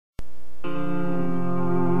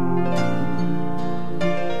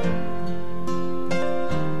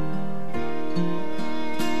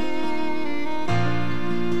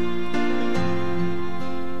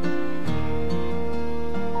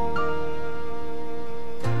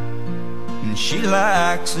She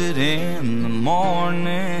likes it in the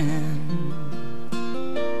morning.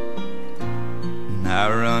 And I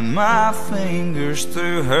run my fingers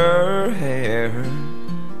through her hair,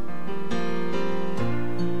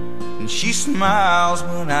 and she smiles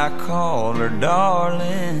when I call her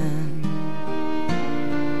darling.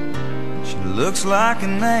 She looks like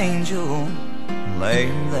an angel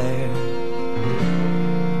laying there,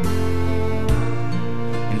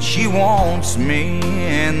 and she wants me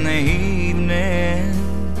in the evening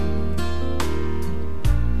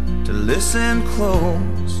to listen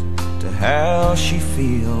close to how she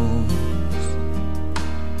feels.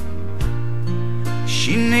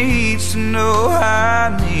 She needs to know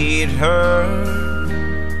I need her,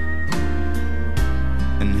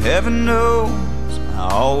 and heaven knows I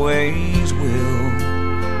always will.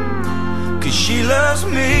 'Cause she loves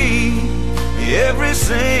me every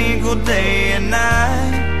single day and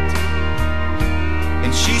night,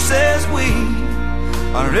 and she says we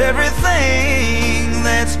are everything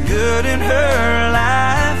that's good in her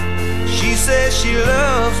life. She says she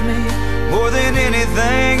loves me more than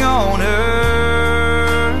anything on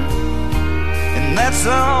earth, and that's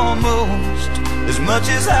almost as much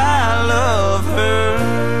as I love her.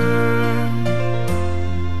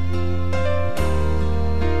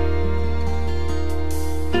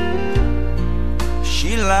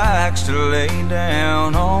 She likes to lay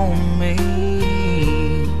down on me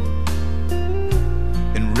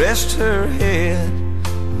and rest her head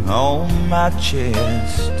on my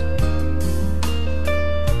chest,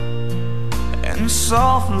 and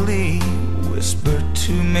softly whisper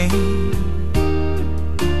to me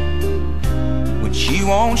what she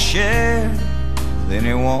won't share with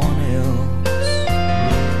anyone else.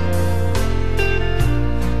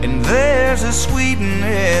 And there's a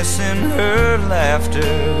sweetness in her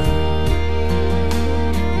laughter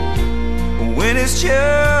when it's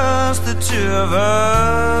just the two of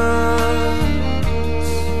us.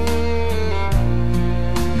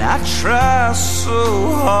 And I try so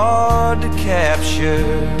hard to capture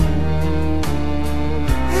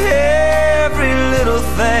every little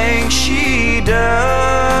thing she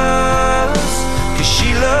does, 'cause she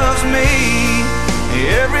loves me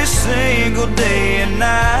every single day and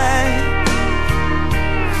night,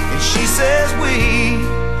 and she says we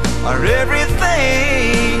are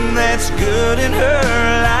everything that's good in her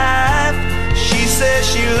life. She says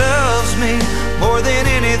she loves me more than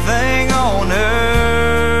anything on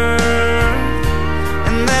earth,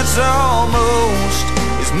 and that's almost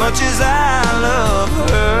as much as I love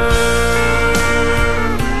her.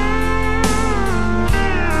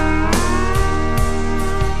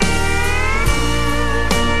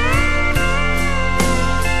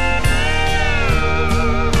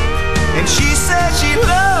 And she says she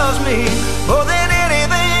loves me more than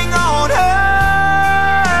anything on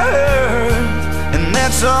earth, and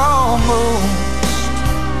that's almost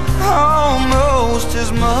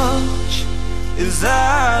as much as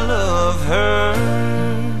I love her.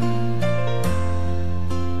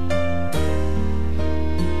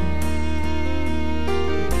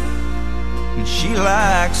 And she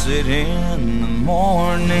likes it in the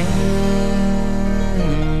morning.